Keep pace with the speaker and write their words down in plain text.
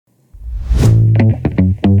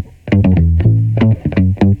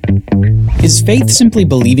Is faith simply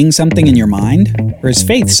believing something in your mind, or is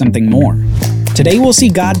faith something more? Today we'll see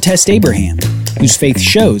God test Abraham, whose faith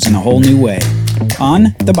shows in a whole new way,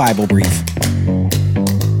 on The Bible Brief.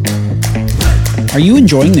 Are you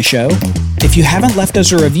enjoying the show? If you haven't left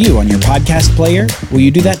us a review on your podcast player, will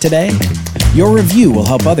you do that today? Your review will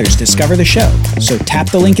help others discover the show, so tap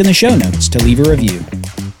the link in the show notes to leave a review.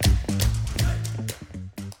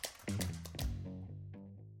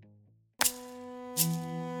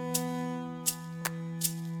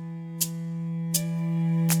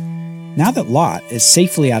 Now that Lot is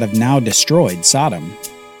safely out of now destroyed Sodom,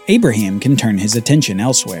 Abraham can turn his attention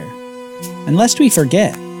elsewhere. And lest we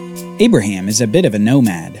forget, Abraham is a bit of a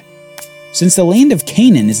nomad. Since the land of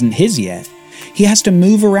Canaan isn't his yet, he has to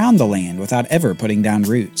move around the land without ever putting down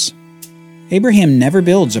roots. Abraham never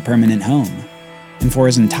builds a permanent home, and for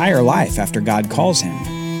his entire life after God calls him,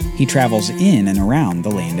 he travels in and around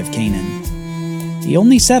the land of Canaan. He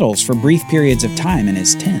only settles for brief periods of time in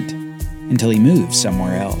his tent until he moves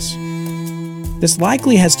somewhere else. This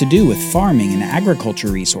likely has to do with farming and agriculture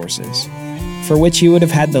resources, for which he would have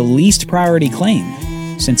had the least priority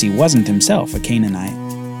claim, since he wasn't himself a Canaanite.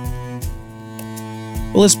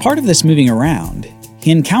 Well, as part of this moving around, he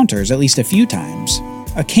encounters at least a few times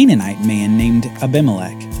a Canaanite man named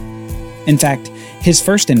Abimelech. In fact, his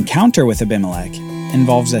first encounter with Abimelech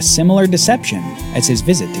involves a similar deception as his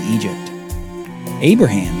visit to Egypt.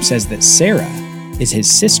 Abraham says that Sarah is his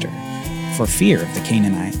sister for fear of the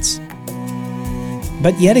Canaanites.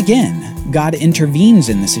 But yet again, God intervenes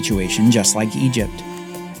in the situation just like Egypt,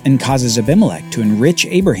 and causes Abimelech to enrich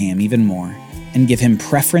Abraham even more and give him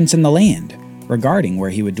preference in the land regarding where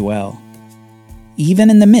he would dwell. Even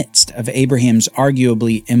in the midst of Abraham's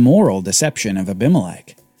arguably immoral deception of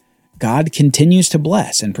Abimelech, God continues to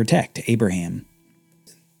bless and protect Abraham.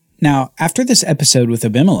 Now, after this episode with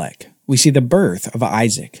Abimelech, we see the birth of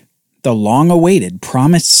Isaac, the long-awaited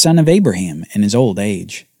promised son of Abraham in his old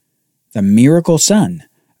age, the miracle son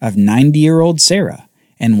of 90-year-old Sarah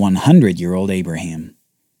and 100-year-old Abraham.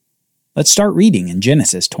 Let's start reading in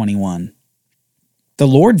Genesis 21. The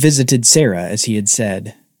Lord visited Sarah as he had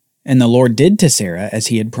said, and the Lord did to Sarah as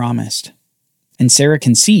he had promised. And Sarah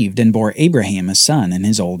conceived and bore Abraham a son in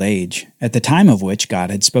his old age, at the time of which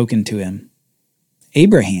God had spoken to him.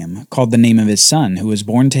 Abraham called the name of his son who was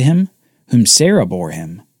born to him, whom Sarah bore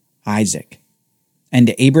him, Isaac.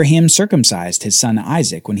 And Abraham circumcised his son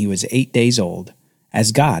Isaac when he was 8 days old,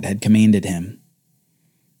 as God had commanded him.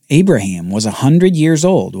 Abraham was 100 years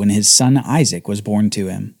old when his son Isaac was born to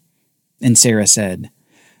him. And Sarah said,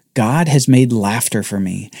 God has made laughter for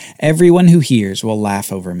me. Everyone who hears will laugh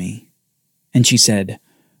over me. And she said,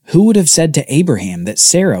 Who would have said to Abraham that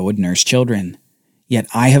Sarah would nurse children? Yet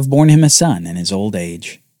I have borne him a son in his old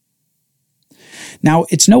age. Now,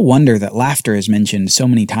 it's no wonder that laughter is mentioned so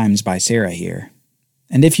many times by Sarah here.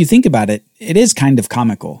 And if you think about it, it is kind of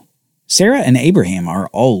comical. Sarah and Abraham are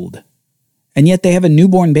old, and yet they have a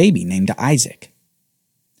newborn baby named Isaac.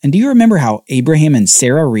 And do you remember how Abraham and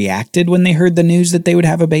Sarah reacted when they heard the news that they would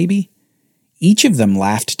have a baby? Each of them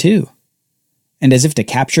laughed too. And as if to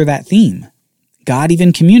capture that theme, God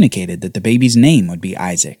even communicated that the baby's name would be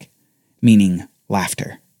Isaac, meaning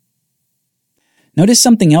laughter. Notice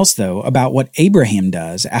something else, though, about what Abraham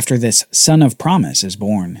does after this son of promise is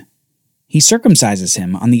born. He circumcises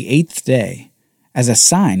him on the 8th day as a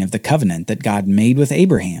sign of the covenant that God made with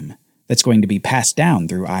Abraham that's going to be passed down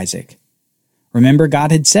through Isaac. Remember,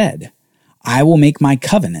 God had said, I will make my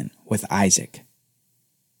covenant with Isaac.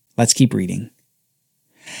 Let's keep reading.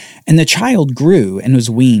 And the child grew and was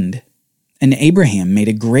weaned, and Abraham made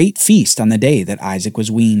a great feast on the day that Isaac was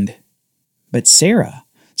weaned. But Sarah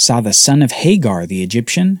saw the son of Hagar the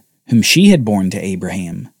Egyptian, whom she had borne to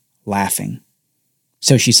Abraham, laughing.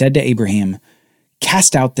 So she said to Abraham,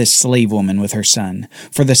 Cast out this slave woman with her son,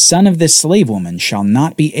 for the son of this slave woman shall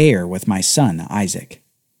not be heir with my son Isaac.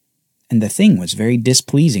 And the thing was very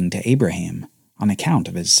displeasing to Abraham on account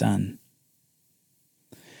of his son.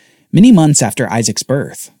 Many months after Isaac's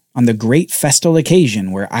birth, on the great festal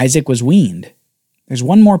occasion where Isaac was weaned, there's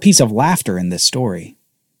one more piece of laughter in this story,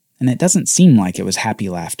 and it doesn't seem like it was happy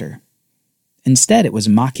laughter. Instead, it was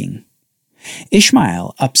mocking.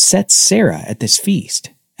 Ishmael upsets Sarah at this feast,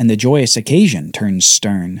 and the joyous occasion turns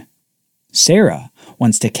stern. Sarah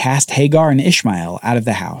wants to cast Hagar and Ishmael out of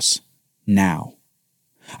the house, now.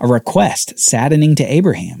 A request saddening to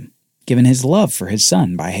Abraham, given his love for his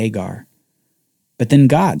son by Hagar. But then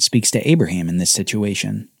God speaks to Abraham in this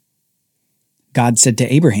situation. God said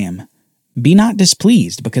to Abraham, Be not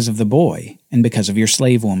displeased because of the boy and because of your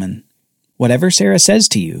slave woman. Whatever Sarah says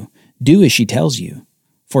to you, do as she tells you,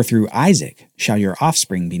 for through Isaac shall your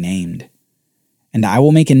offspring be named. and I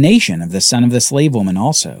will make a nation of the son of the slave woman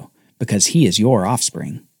also, because he is your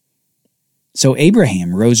offspring." So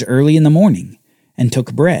Abraham rose early in the morning, and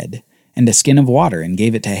took bread and a skin of water and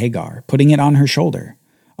gave it to Hagar, putting it on her shoulder,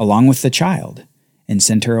 along with the child, and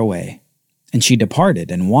sent her away. And she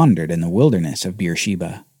departed and wandered in the wilderness of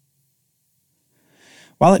Beersheba.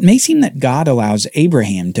 While it may seem that God allows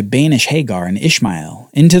Abraham to banish Hagar and Ishmael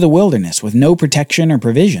into the wilderness with no protection or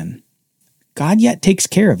provision, God yet takes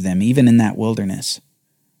care of them even in that wilderness.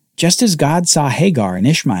 Just as God saw Hagar and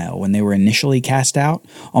Ishmael when they were initially cast out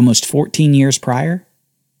almost 14 years prior,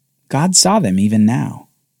 God saw them even now.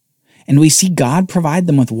 And we see God provide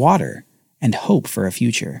them with water and hope for a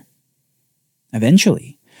future.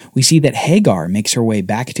 Eventually, we see that Hagar makes her way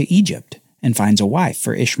back to Egypt and finds a wife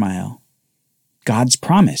for Ishmael. God's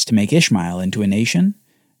promise to make Ishmael into a nation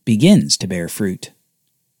begins to bear fruit.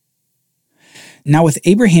 Now, with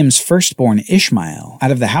Abraham's firstborn Ishmael out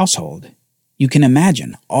of the household, you can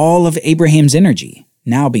imagine all of Abraham's energy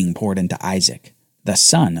now being poured into Isaac, the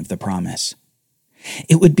son of the promise.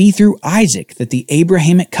 It would be through Isaac that the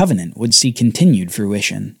Abrahamic covenant would see continued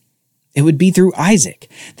fruition. It would be through Isaac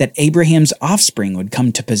that Abraham's offspring would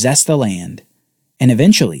come to possess the land, and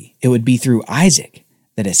eventually it would be through Isaac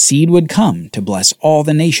that a seed would come to bless all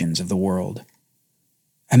the nations of the world.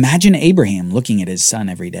 Imagine Abraham looking at his son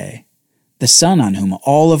every day, the son on whom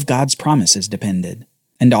all of God's promises depended,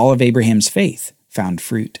 and all of Abraham's faith found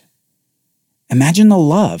fruit. Imagine the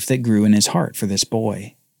love that grew in his heart for this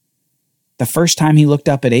boy. The first time he looked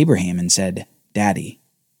up at Abraham and said, "Daddy."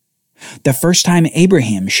 The first time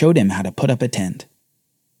Abraham showed him how to put up a tent.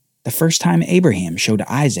 The first time Abraham showed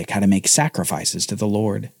Isaac how to make sacrifices to the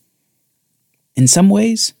Lord. In some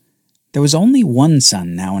ways, there was only one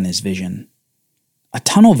son now in his vision, a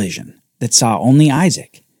tunnel vision that saw only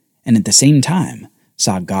Isaac, and at the same time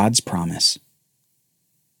saw God's promise.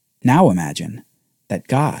 Now imagine that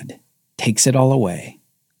God takes it all away.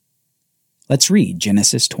 Let's read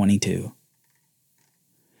Genesis 22.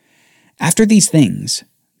 After these things,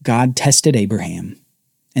 God tested Abraham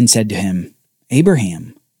and said to him,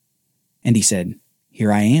 "Abraham." And he said,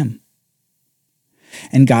 "Here I am."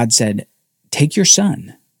 And God said, "Take your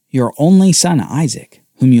son, your only son Isaac,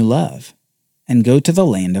 whom you love, and go to the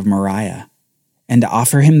land of Moriah, and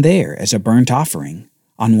offer him there as a burnt offering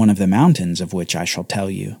on one of the mountains of which I shall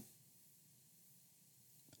tell you."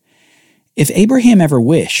 If Abraham ever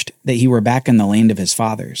wished that he were back in the land of his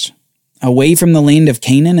fathers, away from the land of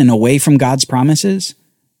Canaan and away from God's promises,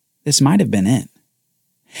 this might have been it.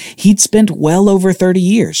 He'd spent well over 30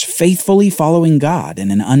 years faithfully following God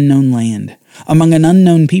in an unknown land, among an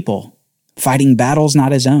unknown people, fighting battles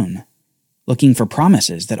not his own, looking for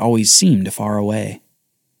promises that always seemed far away.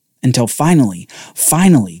 Until finally,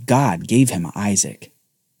 God gave him Isaac.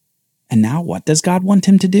 And now what does God want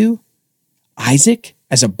him to do? Isaac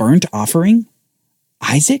as a burnt offering?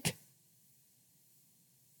 Isaac?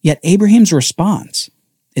 Yet Abraham's response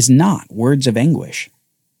is not words of anguish.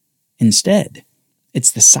 Instead,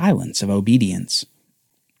 it's the silence of obedience.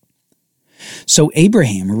 So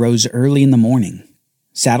Abraham rose early in the morning,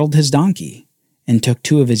 saddled his donkey, and took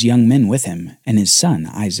 2 of his young men with him and his son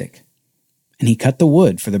Isaac. And he cut the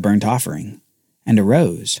wood for the burnt offering, and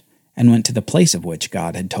arose, and went to the place of which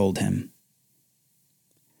God had told him.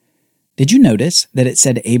 Did you notice that it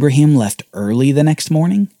said Abraham left early the next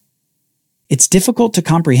morning? It's difficult to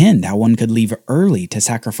comprehend how one could leave early to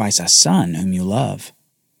sacrifice a son whom you love.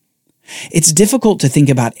 It's difficult to think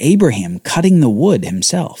about Abraham cutting the wood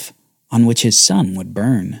himself, on which his son would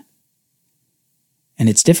burn. And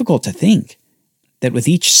it's difficult to think that with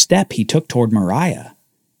each step he took toward Moriah,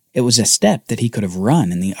 it was a step that he could have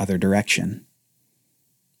run in the other direction.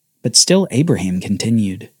 But still Abraham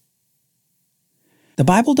continued. The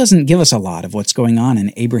Bible doesn't give us a lot of what's going on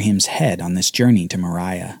in Abraham's head on this journey to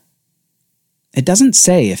Moriah. It doesn't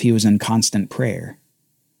say if he was in constant prayer.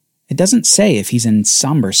 It doesn't say if he's in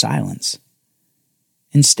somber silence.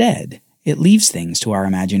 Instead, it leaves things to our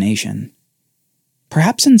imagination.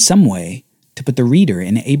 Perhaps in some way to put the reader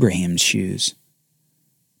in Abraham's shoes.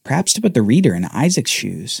 Perhaps to put the reader in Isaac's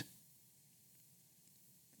shoes.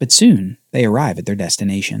 But soon they arrive at their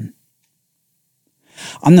destination.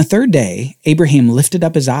 On the 3rd day, Abraham lifted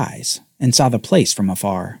up his eyes and saw the place from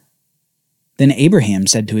afar. Then Abraham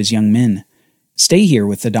said to his young men, "Stay here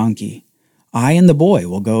with the donkey. I and the boy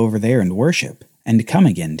will go over there and worship, and come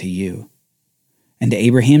again to you." And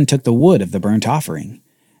Abraham took the wood of the burnt offering,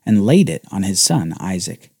 and laid it on his son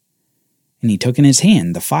Isaac. And he took in his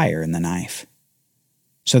hand the fire and the knife.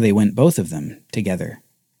 So they went both of them together.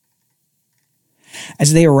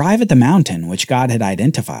 As they arrive at the mountain which God had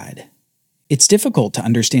identified, it's difficult to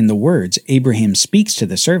understand the words Abraham speaks to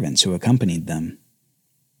the servants who accompanied them.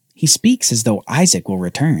 he speaks as though Isaac will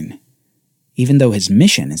return, even though his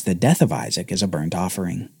mission is the death of Isaac as a burnt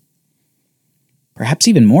offering. Perhaps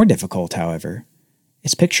even more difficult, however,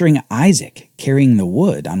 is picturing Isaac carrying the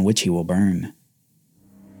wood on which he will burn,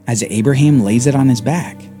 as Abraham lays it on his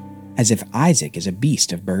back, as if Isaac is a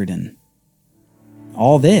beast of burden.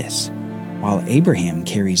 All this while Abraham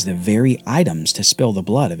carries the very items to spill the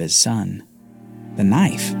blood of his son, the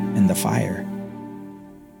knife and the fire.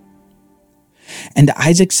 And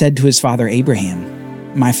Isaac said to his father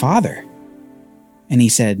Abraham, "My father." And he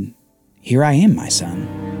said, "Here I am, my son."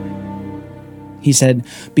 He said,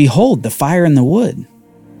 "Behold the fire and the wood,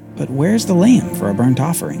 but where's the lamb for a burnt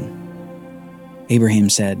offering?" Abraham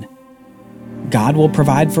said, "God will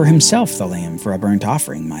provide for himself the lamb for a burnt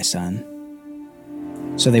offering, my son."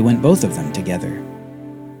 So they went both of them together.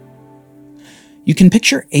 You can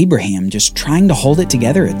picture Abraham just trying to hold it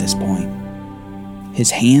together at this point,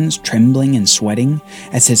 his hands trembling and sweating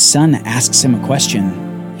as his son asks him a question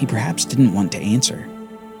he perhaps didn't want to answer.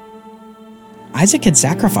 Isaac had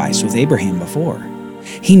sacrificed with Abraham before.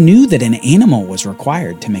 He knew that an animal was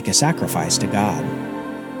required to make a sacrifice to God.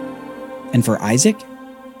 And for Isaac,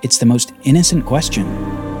 it's the most innocent question.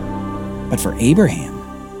 But for Abraham,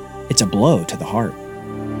 it's a blow to the heart.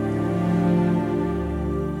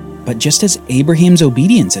 But just as Abraham's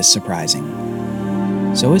obedience is surprising,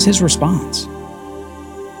 so is his response.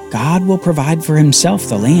 God will provide for himself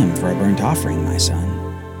the lamb for a burnt offering, my son.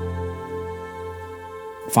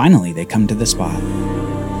 Finally, they come to the spot.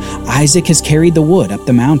 Isaac has carried the wood up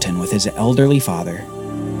the mountain with his elderly father,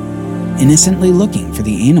 innocently looking for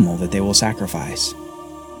the animal that they will sacrifice.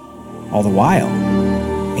 All the while,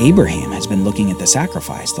 Abraham has been looking at the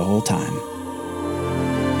sacrifice the whole time.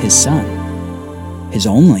 His son, his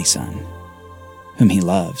only son, whom he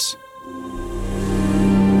loves.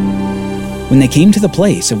 When they came to the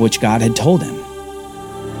place of which God had told him,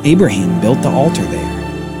 Abraham built the altar there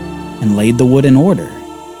and laid the wood in order,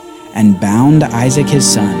 and bound Isaac his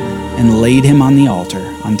son and laid him on the altar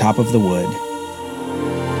on top of the wood.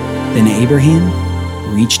 Then Abraham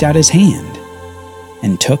reached out his hand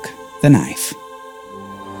and took the knife.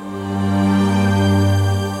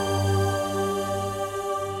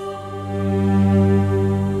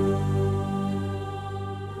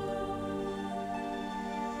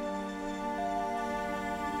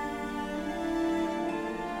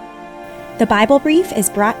 The Bible Brief is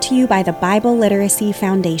brought to you by the Bible Literacy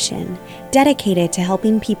Foundation, dedicated to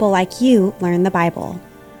helping people like you learn the Bible.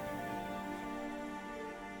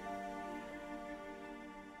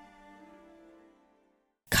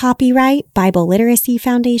 Copyright Bible Literacy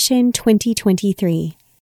Foundation 2023.